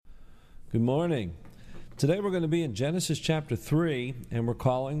Good morning. Today we're going to be in Genesis chapter 3, and we're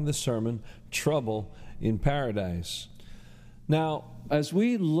calling the sermon Trouble in Paradise. Now, as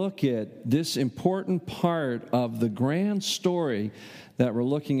we look at this important part of the grand story that we're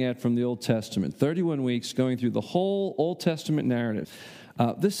looking at from the Old Testament, 31 weeks going through the whole Old Testament narrative,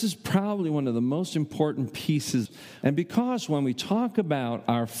 this is probably one of the most important pieces. And because when we talk about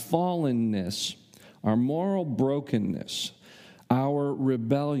our fallenness, our moral brokenness, our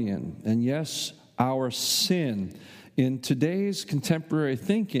rebellion, and yes, our sin, in today's contemporary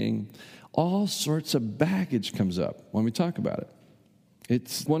thinking, all sorts of baggage comes up when we talk about it.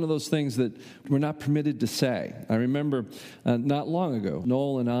 It's one of those things that we're not permitted to say. I remember not long ago,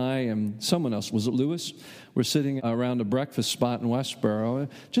 Noel and I and someone else, was it Lewis? We're sitting around a breakfast spot in Westboro,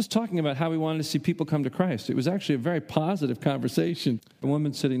 just talking about how we wanted to see people come to Christ. It was actually a very positive conversation. The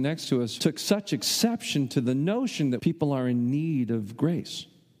woman sitting next to us took such exception to the notion that people are in need of grace,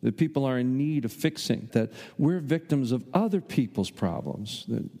 that people are in need of fixing, that we're victims of other people's problems,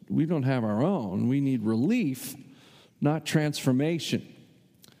 that we don't have our own. We need relief, not transformation.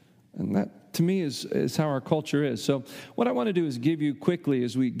 And that, to me, is how our culture is. So what I want to do is give you quickly,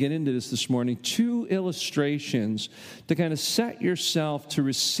 as we get into this morning, two illustrations to kind of set yourself to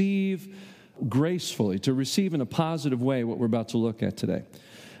receive gracefully, to receive in a positive way what we're about to look at today.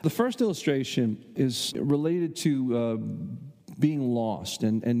 The first illustration is related to being lost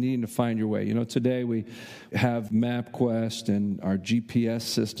and needing to find your way. You know, today we have MapQuest and our GPS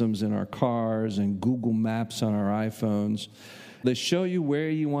systems in our cars and Google Maps on our iPhones. They show you where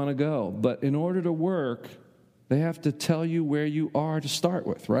you want to go, but in order to work, they have to tell you where you are to start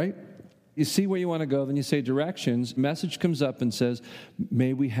with, right? You see where you want to go, then you say directions. Message comes up and says,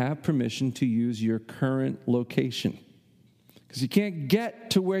 may we have permission to use your current location? Because you can't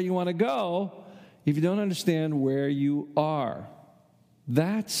get to where you want to go if you don't understand where you are.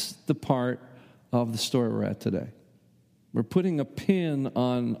 That's the part of the story we're at today. We're putting a pin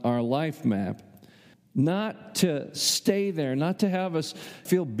on our life map, not to stay there, not to have us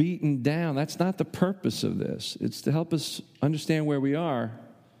feel beaten down. That's not the purpose of this. It's to help us understand where we are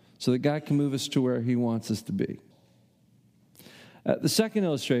so that God can move us to where He wants us to be. The second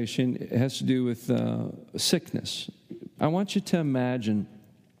illustration has to do with sickness. I want you to imagine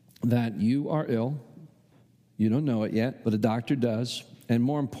that you are ill. You don't know it yet, but a doctor does. And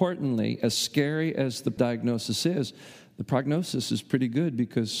more importantly, as scary as the diagnosis is, the prognosis is pretty good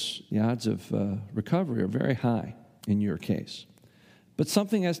because the odds of recovery are very high in your case. But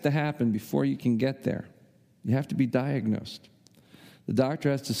something has to happen before you can get there. You have to be diagnosed. The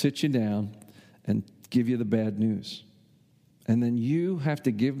doctor has to sit you down and give you the bad news. And then you have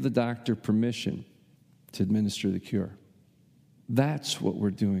to give the doctor permission to administer the cure. That's what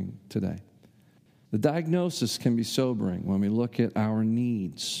we're doing today. The diagnosis can be sobering when we look at our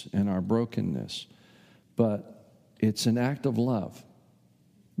needs and our brokenness, but it's an act of love.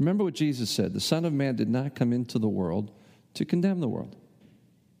 Remember what Jesus said, the Son of Man did not come into the world to condemn the world,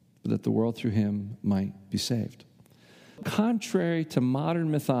 but that the world through him might be saved. Contrary to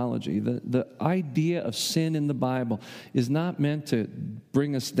modern mythology, the idea of sin in the Bible is not meant to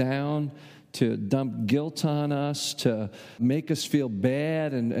bring us down, to dump guilt on us, to make us feel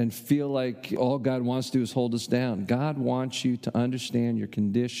bad and feel like all God wants to do is hold us down. God wants you to understand your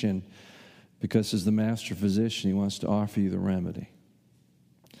condition because as the master physician, He wants to offer you the remedy.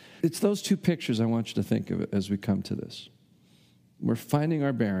 It's those two pictures I want you to think of as we come to this. We're finding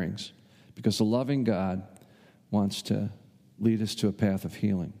our bearings because a loving God wants to lead us to a path of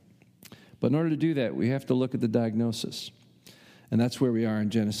healing. But in order to do that, we have to look at the diagnosis. And that's where we are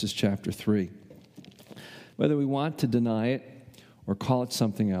in Genesis chapter 3. Whether we want to deny it or call it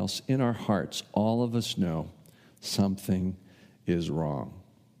something else, in our hearts, all of us know something is wrong.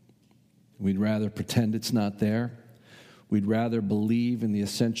 We'd rather pretend it's not there. We'd rather believe in the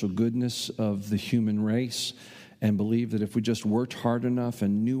essential goodness of the human race and believe that if we just worked hard enough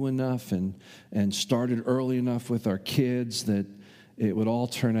and knew enough and started early enough with our kids that it would all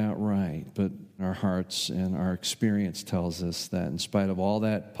turn out right. But our hearts and our experience tells us that in spite of all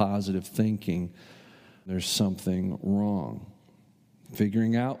that positive thinking, there's something wrong.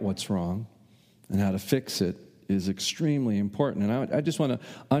 Figuring out what's wrong and how to fix it is extremely important. And I just want to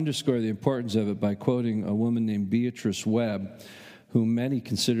underscore the importance of it by quoting a woman named Beatrice Webb, whom many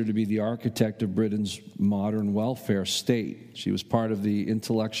consider to be the architect of Britain's modern welfare state. She was part of the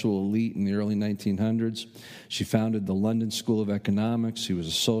intellectual elite in the early 1900s. She founded the London School of Economics. She was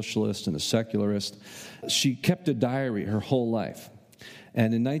a socialist and a secularist. She kept a diary her whole life.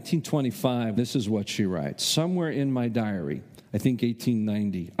 And in 1925, this is what she writes. Somewhere in my diary, I think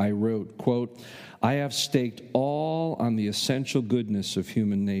 1890, I wrote, quote, I have staked all on the essential goodness of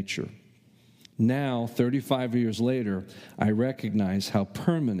human nature. Now, 35 years later, I recognize how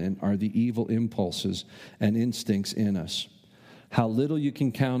permanent are the evil impulses and instincts in us. How little you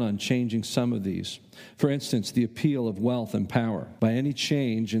can count on changing some of these. For instance, the appeal of wealth and power by any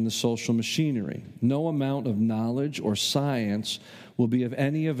change in the social machinery. No amount of knowledge or science will be of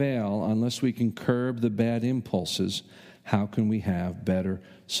any avail unless we can curb the bad impulses. How can we have better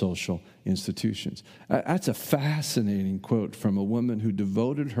social institutions? That's a fascinating quote from a woman who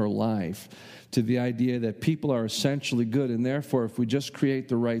devoted her life to the idea that people are essentially good, and therefore, if we just create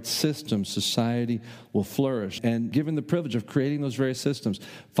the right systems, society will flourish. And given the privilege of creating those very systems,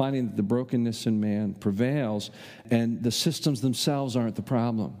 finding that the brokenness in man prevails, and the systems themselves aren't the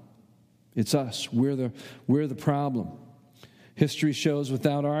problem. It's us. We're the problem. History shows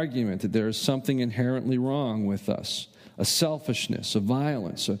without argument that there is something inherently wrong with us. A selfishness, a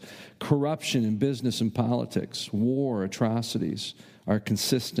violence, a corruption in business and politics, war, atrocities are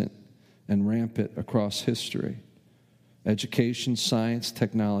consistent and rampant across history. Education, science,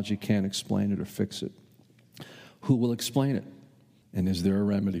 technology can't explain it or fix it. Who will explain it? And is there a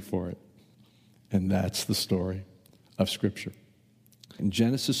remedy for it? And that's the story of Scripture. And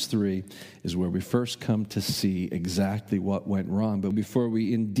Genesis 3 is where we first come to see exactly what went wrong. But before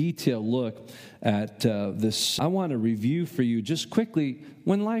we in detail look at this, I want to review for you just quickly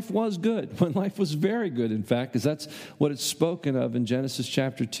when life was good, when life was very good, in fact, because that's what it's spoken of in Genesis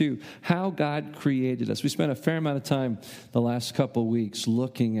chapter 2, how God created us. We spent a fair amount of time the last couple weeks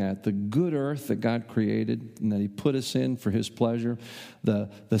looking at the good earth that God created and that He put us in for His pleasure, the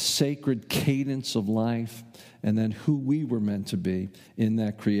sacred cadence of life, and then who we were meant to be in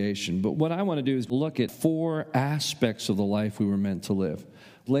that creation. But what I want to do is look at 4 aspects of the life we were meant to live.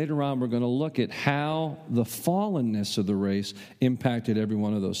 Later on, we're going to look at how the fallenness of the race impacted every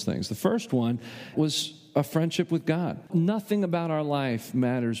one of those things. The first one was a friendship with God. Nothing about our life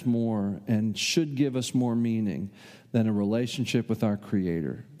matters more and should give us more meaning than a relationship with our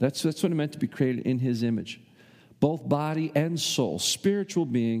Creator. That's what it meant to be created in His image. Both body and soul, spiritual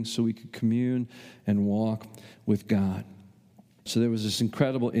beings, so we could commune and walk with God. So there was this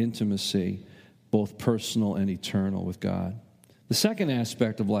incredible intimacy, both personal and eternal, with God. The second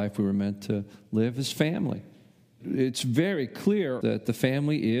aspect of life we were meant to live is family. It's very clear that the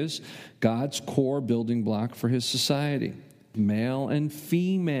family is God's core building block for His society. Male and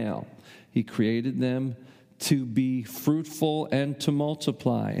female. He created them to be fruitful and to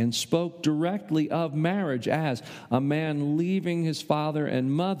multiply, and spoke directly of marriage as a man leaving his father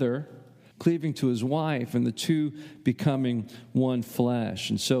and mother, cleaving to his wife, and the two becoming one flesh.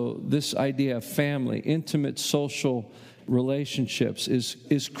 And so this idea of family, intimate social relationships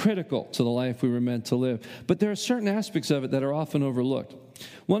is critical to the life we were meant to live. But there are certain aspects of it that are often overlooked.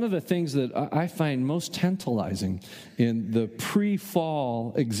 One of the things that I find most tantalizing in the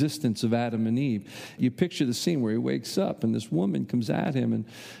pre-fall existence of Adam and Eve, you picture the scene where he wakes up and this woman comes at him. And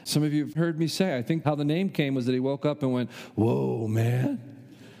some of you have heard me say, I think how the name came was that he woke up and went, "Whoa, man."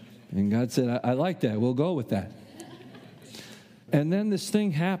 And God said, I like that. We'll go with that. And then this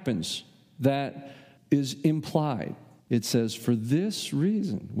thing happens that is implied. It says, for this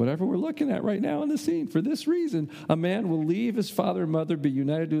reason, whatever we're looking at right now in the scene, for this reason, a man will leave his father and mother, be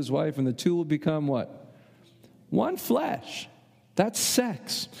united to his wife, and the two will become what? One flesh. That's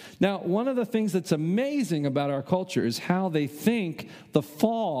sex. Now, one of the things that's amazing about our culture is how they think the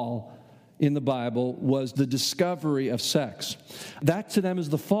fall in the Bible was the discovery of sex. That to them is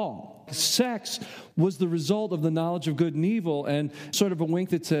the fall. Sex was the result of the knowledge of good and evil, and sort of a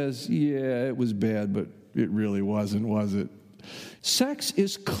wink that says, yeah, it was bad, but it really wasn't, was it? Sex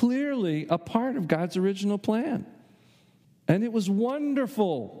is clearly a part of God's original plan. And it was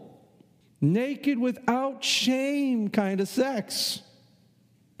wonderful. Naked without shame kind of sex.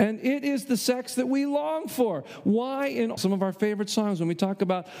 And it is the sex that we long for. Why in some of our favorite songs, when we talk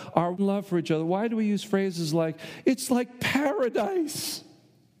about our love for each other, why do we use phrases like, it's like paradise?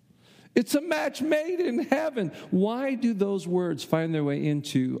 It's a match made in heaven. Why do those words find their way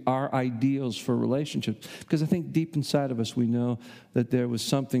into our ideals for relationships? Because I think deep inside of us we know that there was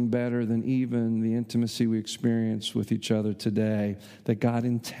something better than even the intimacy we experience with each other today that God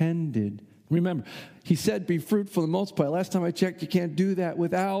intended. Remember, He said, be fruitful and multiply. Last time I checked, you can't do that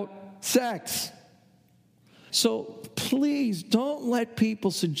without sex. So please don't let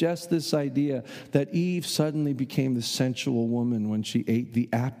people suggest this idea that Eve suddenly became the sensual woman when she ate the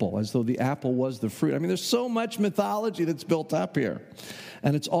apple, as though the apple was the fruit. I mean, there's so much mythology that's built up here.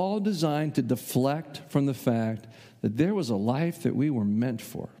 And it's all designed to deflect from the fact that there was a life that we were meant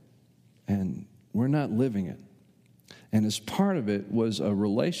for, and we're not living it. And as part of it was a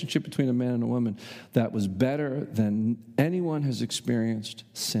relationship between a man and a woman that was better than anyone has experienced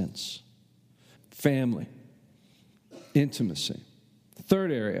since. family, intimacy.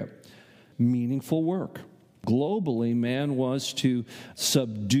 Third area, meaningful work. Globally, man was to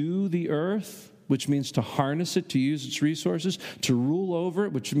subdue the earth, which means to harness it, to use its resources, to rule over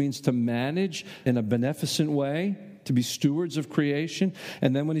it, which means to manage in a beneficent way, to be stewards of creation.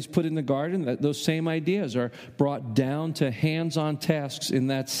 And then when he's put in the garden, those same ideas are brought down to hands-on tasks in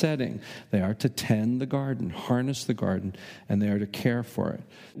that setting. They are to tend the garden, harness the garden, and they are to care for it.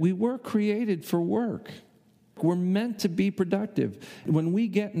 We were created for work. We're meant to be productive. When we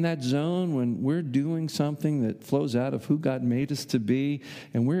get in that zone, when we're doing something that flows out of who God made us to be,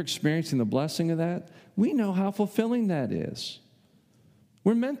 and we're experiencing the blessing of that, we know how fulfilling that is.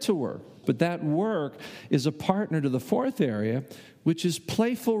 We're meant to work, but that work is a partner to the fourth area, which is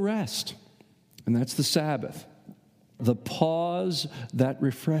playful rest, and that's the Sabbath. The pause that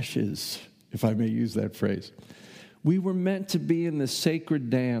refreshes, if I may use that phrase. We were meant to be in the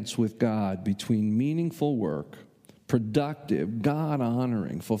sacred dance with God between meaningful work, productive,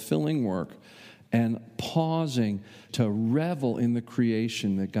 God-honoring, fulfilling work, and pausing to revel in the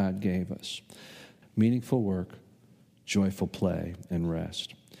creation that God gave us. Meaningful work, joyful play, and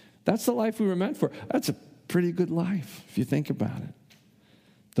rest. That's the life we were meant for. That's a pretty good life, if you think about it.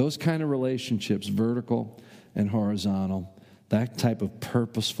 Those kind of relationships, vertical and horizontal, that type of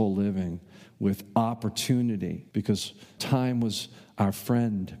purposeful living with opportunity, because time was our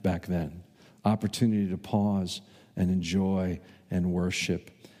friend back then. Opportunity to pause and enjoy and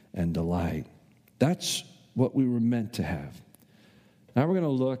worship and delight. That's what we were meant to have. Now we're going to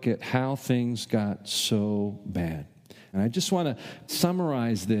look at how things got so bad. And I just want to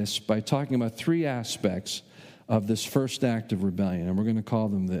summarize this by talking about three aspects of this first act of rebellion. And we're going to call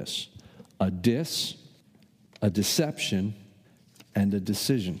them this: a deception, and a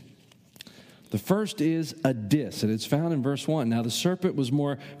decision. The first is a dis, and it's found in verse 1. Now the serpent was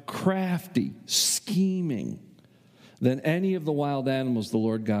more crafty, scheming than any of the wild animals the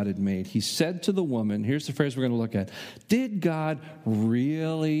Lord God had made. He said to the woman, here's the phrase we're going to look at, did God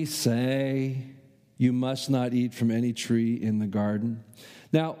really say you must not eat from any tree in the garden?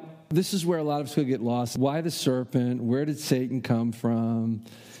 Now, this is where a lot of us could get lost. Why the serpent? Where did Satan come from?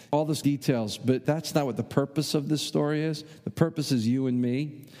 All those details, but that's not what the purpose of this story is. The purpose is you and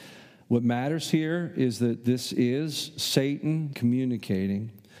me. What matters here is that this is Satan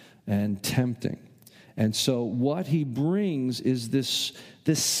communicating and tempting. And so what he brings is this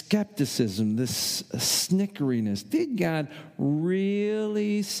skepticism, this snickeriness. Did God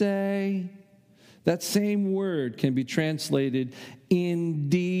really say? That same word can be translated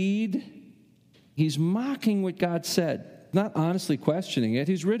indeed. He's mocking what God said, not honestly questioning it.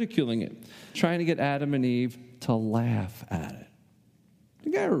 He's ridiculing it, trying to get Adam and Eve to laugh at it.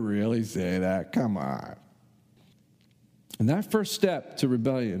 Did God really say that? Come on. And that first step to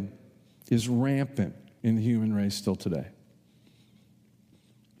rebellion is rampant in the human race still today.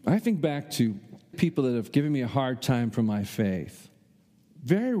 I think back to people that have given me a hard time for my faith.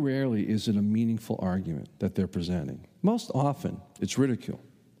 Very rarely is it a meaningful argument that they're presenting. Most often, it's ridicule.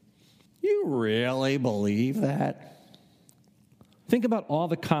 You really believe that? Think about all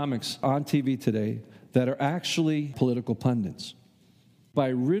the comics on TV today that are actually political pundits. By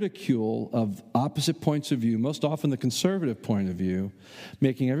ridicule of opposite points of view, most often the conservative point of view,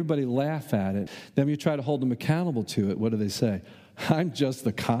 making everybody laugh at it. Then when you try to hold them accountable to it, what do they say? I'm just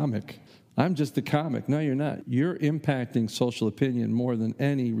the comic. I'm just the comic. No, you're not. You're impacting social opinion more than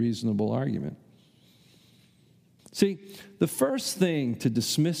any reasonable argument. See, the first thing to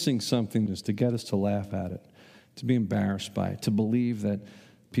dismissing something is to get us to laugh at it, to be embarrassed by it, to believe that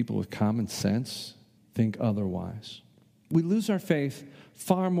people with common sense think otherwise. We lose our faith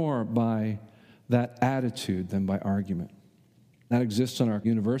far more by that attitude than by argument. That exists on our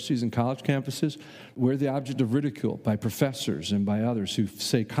universities and college campuses. We're the object of ridicule by professors and by others who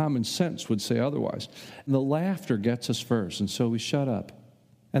say common sense would say otherwise. And the laughter gets us first, and so we shut up.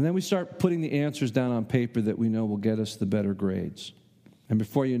 And then we start putting the answers down on paper that we know will get us the better grades. And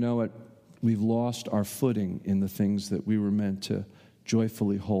before you know it, we've lost our footing in the things that we were meant to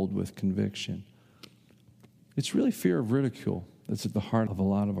joyfully hold with conviction. It's really fear of ridicule that's at the heart of a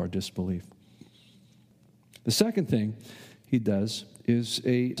lot of our disbelief. The second thing he does is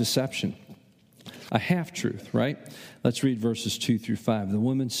a deception, a half-truth, right? Let's read verses 2 through 5. The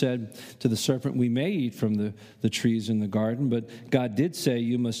woman said to the serpent, we may eat from the trees in the garden, but God did say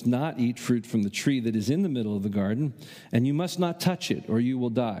you must not eat fruit from the tree that is in the middle of the garden, and you must not touch it, or you will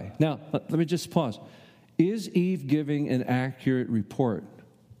die. Now, let me just pause. Is Eve giving an accurate report?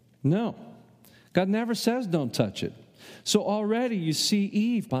 No. God never says don't touch it. So already you see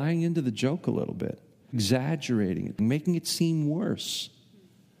Eve buying into the joke a little bit, exaggerating it, making it seem worse.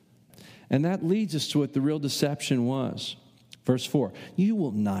 And that leads us to what the real deception was. Verse 4, you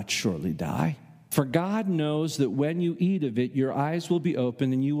will not surely die. For God knows that when you eat of it, your eyes will be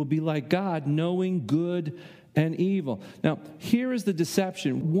opened and you will be like God, knowing good and evil. Now, here is the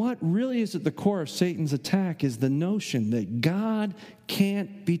deception. What really is at the core of Satan's attack is the notion that God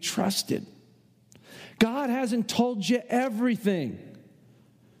can't be trusted. God hasn't told you everything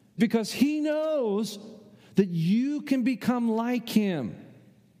because he knows that you can become like him.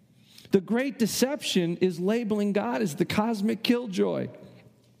 The great deception is labeling God as the cosmic killjoy.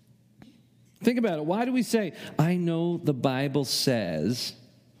 Think about it. Why do we say, I know the Bible says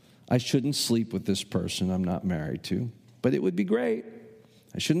I shouldn't sleep with this person I'm not married to, but it would be great.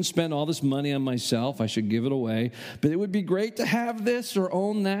 I shouldn't spend all this money on myself. I should give it away. But it would be great to have this or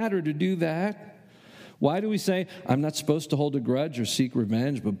own that or to do that. Why do we say, I'm not supposed to hold a grudge or seek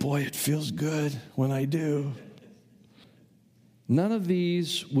revenge, but boy, it feels good when I do? None of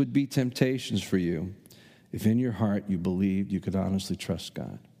these would be temptations for you if in your heart you believed you could honestly trust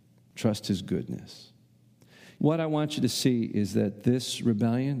God. Trust his goodness. What I want you to see is that this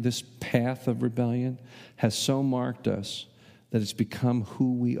rebellion, this path of rebellion, has so marked us that it's become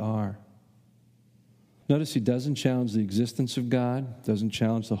who we are. Notice he doesn't challenge the existence of God, doesn't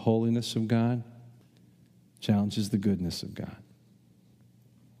challenge the holiness of God, challenges the goodness of God.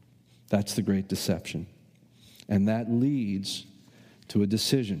 That's the great deception. And that leads to a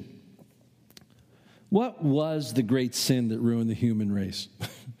decision. What was the great sin that ruined the human race?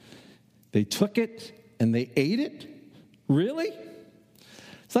 They took it and they ate it? Really?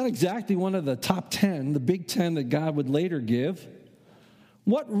 It's not exactly one of the top 10, the big 10 that God would later give.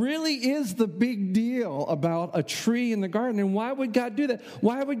 What really is the big deal about a tree in the garden, and why would God do that?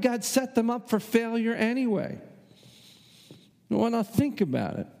 Why would God set them up for failure anyway? Well, now think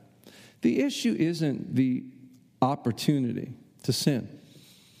about it. The issue isn't the opportunity to sin.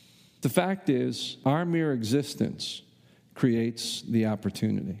 The fact is, our mere existence creates the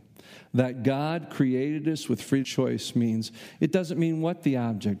opportunity. That God created us with free choice means it doesn't mean what the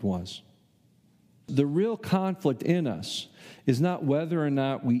object was. The real conflict in us is not whether or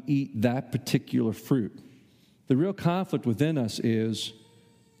not we eat that particular fruit. The real conflict within us is,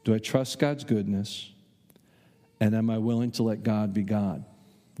 do I trust God's goodness, and am I willing to let God be God?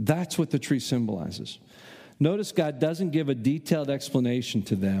 That's what the tree symbolizes. Notice God doesn't give a detailed explanation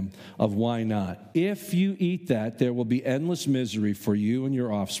to them of why not. If you eat that, there will be endless misery for you and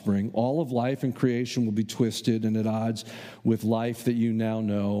your offspring. All of life and creation will be twisted and at odds with life that you now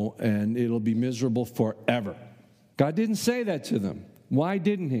know, and it'll be miserable forever. God didn't say that to them. Why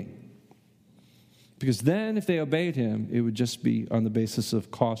didn't he? Because then if they obeyed him, it would just be on the basis of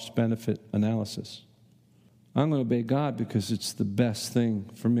cost-benefit analysis. I'm going to obey God because it's the best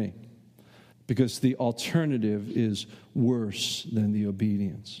thing for me. Because the alternative is worse than the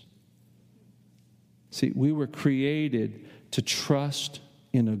obedience. See, we were created to trust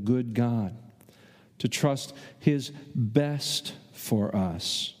in a good God, to trust his best for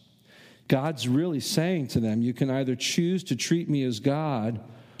us. God's really saying to them, you can either choose to treat me as God,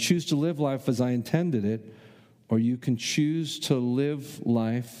 choose to live life as I intended it, or you can choose to live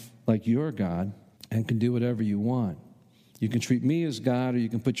life like your God and can do whatever you want. You can treat me as God, or you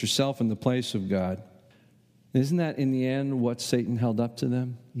can put yourself in the place of God. Isn't that, in the end, what Satan held up to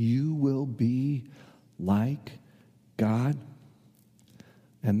them? You will be like God.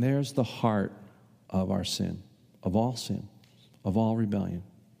 And there's the heart of our sin, of all rebellion.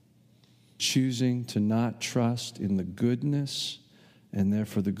 Choosing to not trust in the goodness and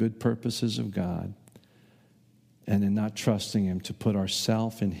therefore the good purposes of God, and in not trusting him to put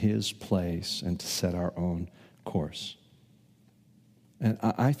ourselves in his place and to set our own course. And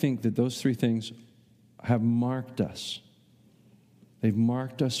I think that those three things have marked us. They've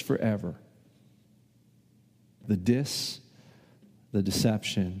marked us forever. The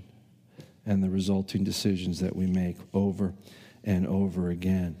deception, and the resulting decisions that we make over and over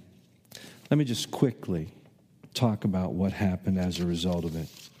again. Let me just quickly talk about what happened as a result of it.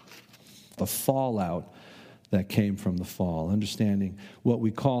 The fallout that came from the fall, understanding what we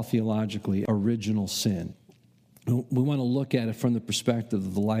call theologically original sin. We want to look at it from the perspective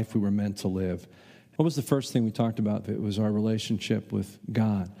of the life we were meant to live. What was the first thing we talked about? It was our relationship with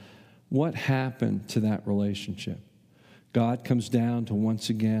God. What happened to that relationship? God comes down to once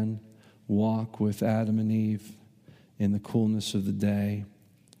again walk with Adam and Eve in the coolness of the day.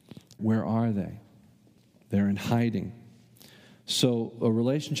 Where are they? They're in hiding. So a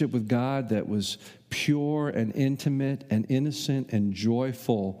relationship with God that was pure and intimate and innocent and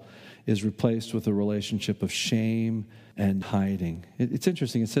joyful is replaced with a relationship of shame and hiding. It's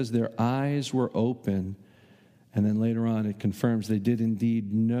interesting. It says their eyes were open And then later on it confirms they did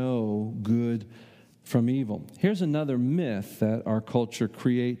indeed know good from evil. Here's another myth that our culture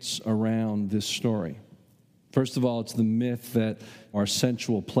creates around this story. First of all, it's the myth that our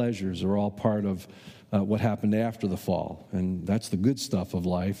sensual pleasures are all part of what happened after the fall. And that's the good stuff of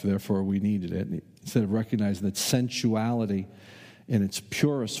life, therefore we needed it. Instead of recognizing that sensuality in its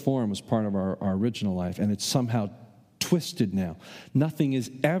purest form was part of our original life, and it's somehow twisted now. Nothing is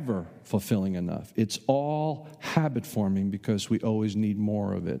ever fulfilling enough. It's all habit forming because we always need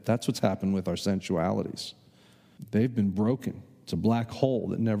more of it. That's what's happened with our sensualities. They've been broken. It's a black hole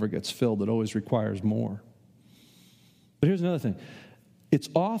that never gets filled. It always requires more. But here's another thing. It's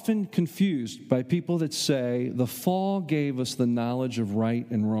often confused by people that say the fall gave us the knowledge of right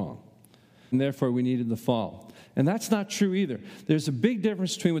and wrong, and therefore we needed the fall. And that's not true either. There's a big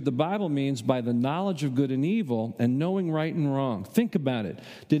difference between what the Bible means by the knowledge of good and evil and knowing right and wrong. Think about it.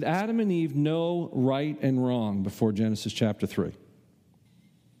 Did Adam and Eve know right and wrong before Genesis chapter 3?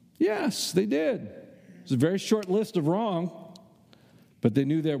 Yes, they did. It's a very short list of wrong, but they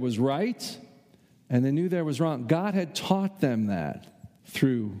knew there was right and they knew there was wrong. God had taught them that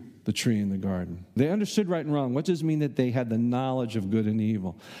through the tree in the garden. They understood right and wrong. What does it mean that they had the knowledge of good and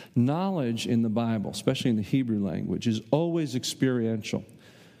evil? Knowledge in the Bible, especially in the Hebrew language, is always experiential.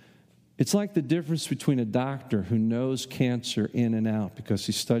 It's like the difference between a doctor who knows cancer in and out because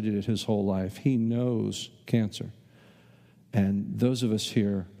he studied it his whole life. He knows cancer. And those of us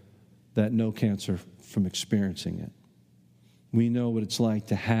here that know cancer from experiencing it, we know what it's like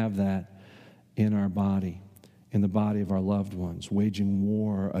to have that in our body, in the body of our loved ones, waging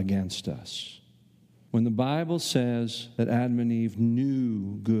war against us. When the Bible says that Adam and Eve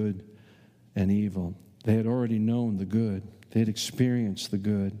knew good and evil, they had already known the good. They had experienced the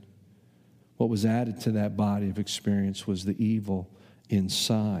good. What was added to that body of experience was the evil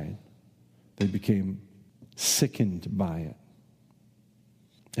inside. They became sickened by it.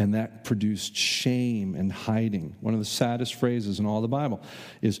 And that produced shame and hiding. One of the saddest phrases in all the Bible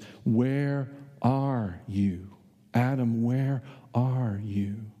is, "Where are you? Adam, where are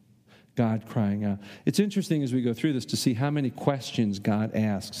you?" God crying out. It's interesting as we go through this to see how many questions God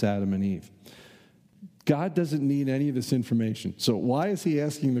asks Adam and Eve. God doesn't need any of this information. So why is he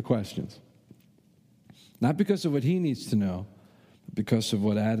asking the questions? Not because of what he needs to know, but because of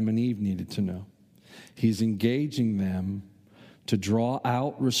what Adam and Eve needed to know. He's engaging them to draw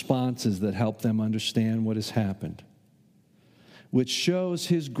out responses that help them understand what has happened, which shows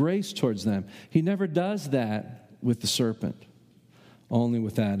his grace towards them. He never does that with the serpent, only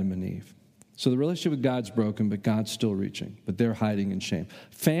with Adam and Eve. So the relationship with God's broken, but God's still reaching, but they're hiding in shame.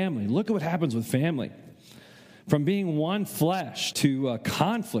 Family, look at what happens with family. From being one flesh to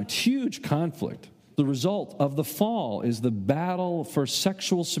conflict, huge conflict. The result of the fall is the battle for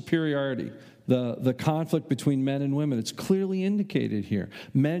sexual superiority. The conflict between men and women. It's clearly indicated here.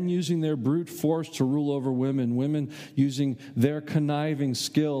 Men using their brute force to rule over women. Women using their conniving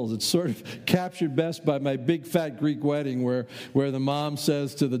skills. It's sort of captured best by My Big Fat Greek Wedding where the mom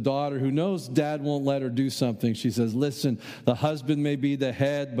says to the daughter who knows dad won't let her do something, she says, "Listen, the husband may be the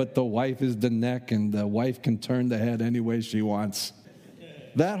head, but the wife is the neck, and the wife can turn the head any way she wants."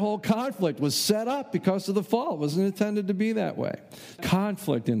 That whole conflict was set up because of the fall. It wasn't intended to be that way.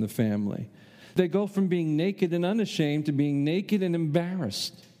 Conflict in the family. They go from being naked and unashamed to being naked and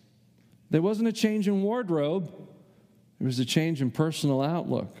embarrassed. There wasn't a change in wardrobe. There was a change in personal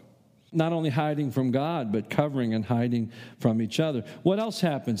outlook. Not only hiding from God, but covering and hiding from each other. What else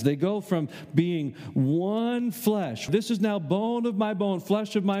happens? They go from being one flesh. This is now bone of my bone,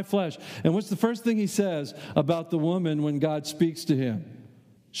 flesh of my flesh. And what's the first thing he says about the woman when God speaks to him?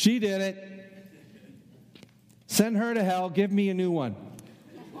 "She did it. Send her to hell. Give me a new one."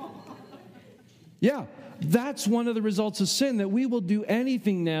 Yeah, that's one of the results of sin, that we will do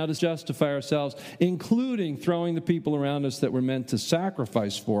anything now to justify ourselves, including throwing the people around us that we're meant to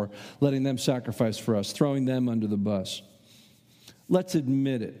sacrifice for, letting them sacrifice for us, throwing them under the bus. Let's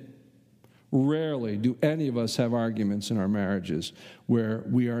admit it. Rarely do any of us have arguments in our marriages where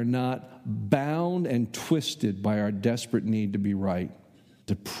we are not bound and twisted by our desperate need to be right,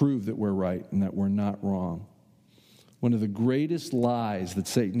 to prove that we're right and that we're not wrong. One of the greatest lies that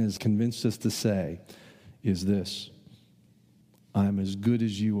Satan has convinced us to say is this: "I'm as good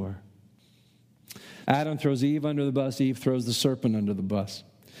as you are." Adam throws Eve under the bus. Eve throws the serpent under the bus.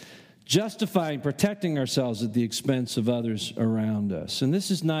 Justifying, protecting ourselves at the expense of others around us. And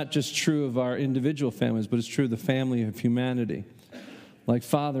this is not just true of our individual families, but it's true of the family of humanity. Like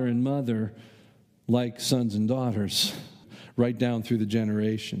father and mother, like sons and daughters, right down through the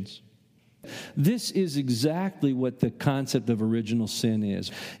generations. This is exactly what the concept of original sin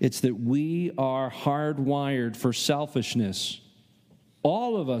is. It's that we are hardwired for selfishness.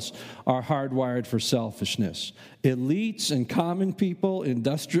 All of us are hardwired for selfishness. Elites and common people,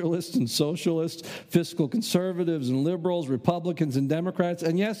 industrialists and socialists, fiscal conservatives and liberals, Republicans and Democrats,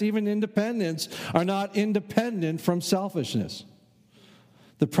 and yes, even independents are not independent from selfishness.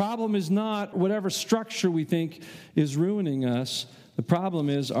 The problem is not whatever structure we think is ruining us. The problem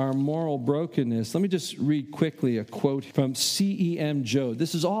is our moral brokenness. Let me just read quickly a quote from C.E.M. Joad.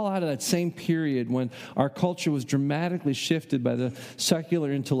 This is all out of that same period when our culture was dramatically shifted by the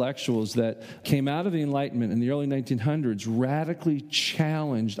secular intellectuals that came out of the Enlightenment in the early 1900s, radically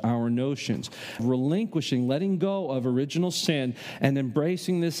challenged our notions, relinquishing, letting go of original sin, and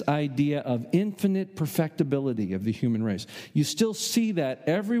embracing this idea of infinite perfectibility of the human race. You still see that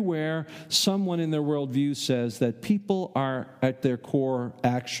everywhere someone in their worldview says that people are at their core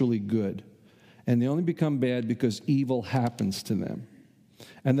actually good, and they only become bad because evil happens to them,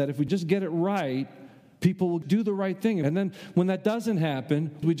 and that if we just get it right, people will do the right thing. And then when that doesn't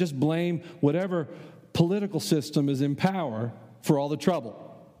happen, we just blame whatever political system is in power for all the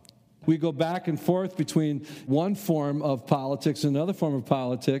trouble. We go back and forth between one form of politics and another form of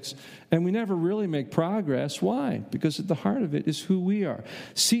politics, and we never really make progress. Why? Because at the heart of it is who we are.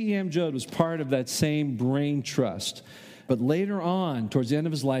 C.E.M. Joad was part of that same brain trust. But later on, towards the end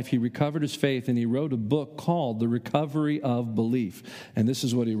of his life, he recovered his faith, and he wrote a book called The Recovery of Belief. And this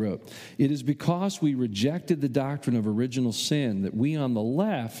is what he wrote. It is because we rejected the doctrine of original sin that we on the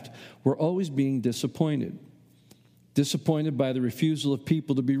left were always being disappointed. Disappointed by the refusal of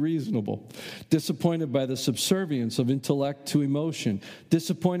people to be reasonable. Disappointed by the subservience of intellect to emotion.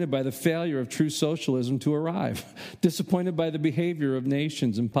 Disappointed by the failure of true socialism to arrive. Disappointed by the behavior of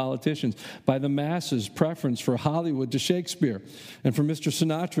nations and politicians. By the masses' preference for Hollywood to Shakespeare and for Mr.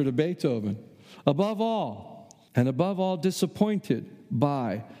 Sinatra to Beethoven. Above all, disappointed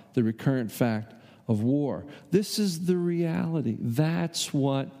by the recurrent fact of war. This is the reality. That's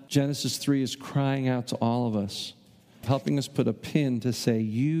what Genesis 3 is crying out to all of us. Helping us put a pin to say,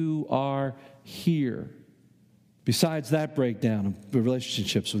 you are here. Besides that breakdown of the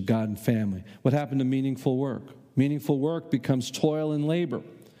relationships with God and family, what happened to meaningful work? Meaningful work becomes toil and labor,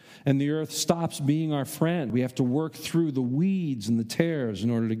 and the earth stops being our friend. We have to work through the weeds and the tares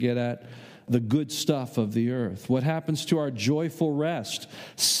in order to get at the good stuff of the earth. What happens to our joyful rest?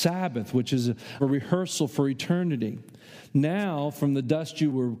 Sabbath, which is a rehearsal for eternity. Now, from the dust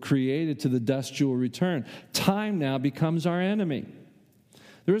you were created to the dust you will return. Time now becomes our enemy.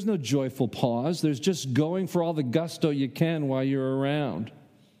 There is no joyful pause. There's just going for all the gusto you can while you're around.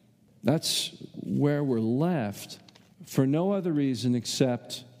 That's where we're left for no other reason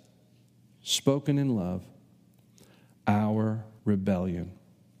except, spoken in love, our rebellion.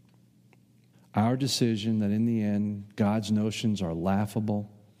 Our decision that in the end, God's notions are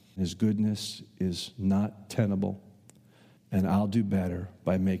laughable, His goodness is not tenable, and I'll do better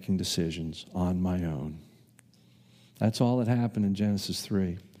by making decisions on my own. That's all that happened in Genesis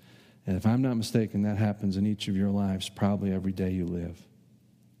 3. And if I'm not mistaken, that happens in each of your lives probably every day you live.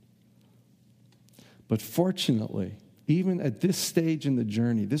 But fortunately, even at this stage in the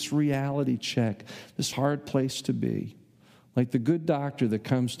journey, this reality check, this hard place to be, like the good doctor that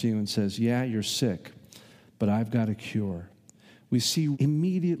comes to you and says, yeah, you're sick, but I've got a cure. We see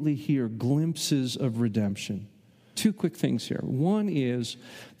immediately here glimpses of redemption. Two quick things here. One is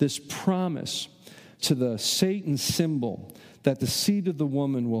this promise to the Satan symbol that the seed of the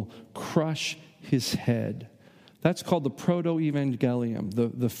woman will crush his head. That's called the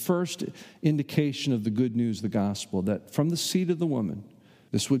proto-evangelium, the first indication of the good news, the gospel, that from the seed of the woman,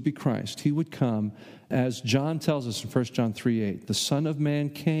 this would be Christ. He would come, as John tells us in 1 John 3:8, the Son of Man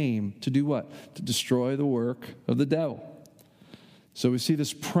came to do what? To destroy the work of the devil. So we see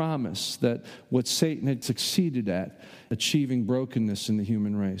this promise that what Satan had succeeded at, achieving brokenness in the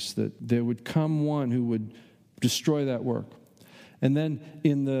human race, that there would come one who would destroy that work. And then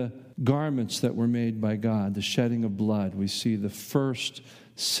in the garments that were made by God, the shedding of blood, we see the first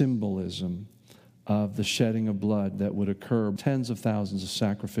symbolism of the shedding of blood that would occur, tens of thousands of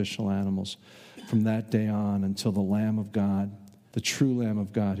sacrificial animals from that day on until the Lamb of God, the true Lamb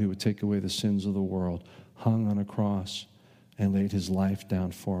of God who would take away the sins of the world, hung on a cross and laid his life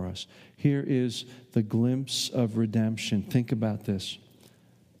down for us. Here is the glimpse of redemption. Think about this.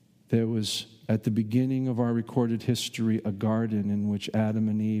 There was, at the beginning of our recorded history, a garden in which Adam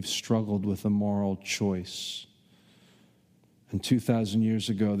and Eve struggled with a moral choice. And 2,000 years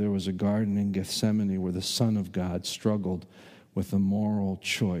ago, there was a garden in Gethsemane where the Son of God struggled with a moral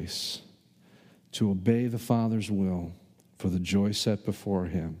choice to obey the Father's will for the joy set before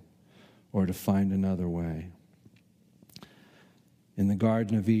him, or to find another way. In the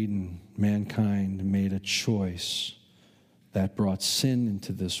Garden of Eden, mankind made a choice that brought sin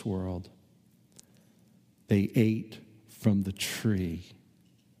into this world. They ate from the tree,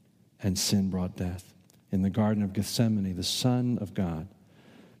 and sin brought death. In the Garden of Gethsemane, the Son of God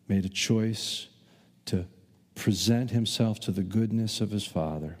made a choice to present himself to the goodness of his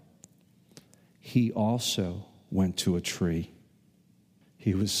Father. He also went to a tree.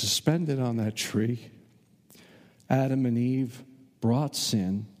 He was suspended on that tree. Adam and Eve brought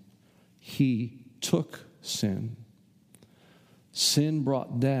sin. He took sin. Sin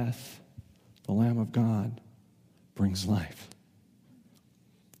brought death. The Lamb of God brings life.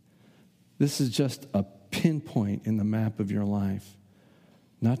 This is just a pinpoint in the map of your life.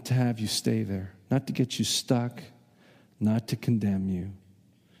 Not to have you stay there. Not to get you stuck. Not to condemn you.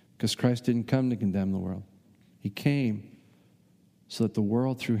 Because Christ didn't come to condemn the world. He came so that the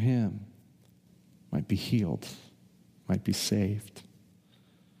world through him might be healed, might be saved.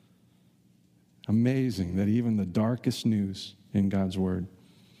 Amazing that even the darkest news in God's Word,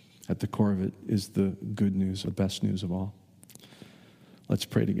 at the core of it, is the good news, the best news of all. Let's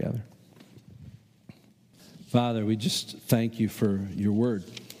pray together. Father, we just thank you for your Word,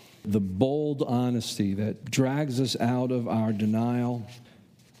 the bold honesty that drags us out of our denial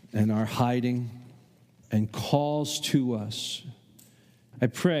and our hiding and calls to us. I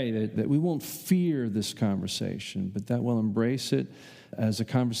pray that we won't fear this conversation, but that we'll embrace it as a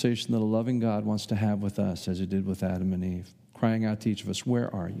conversation that a loving God wants to have with us, as he did with Adam and Eve, crying out to each of us,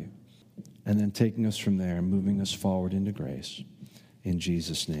 where are you? And then taking us from there and moving us forward into grace. In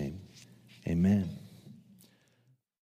Jesus' name, amen.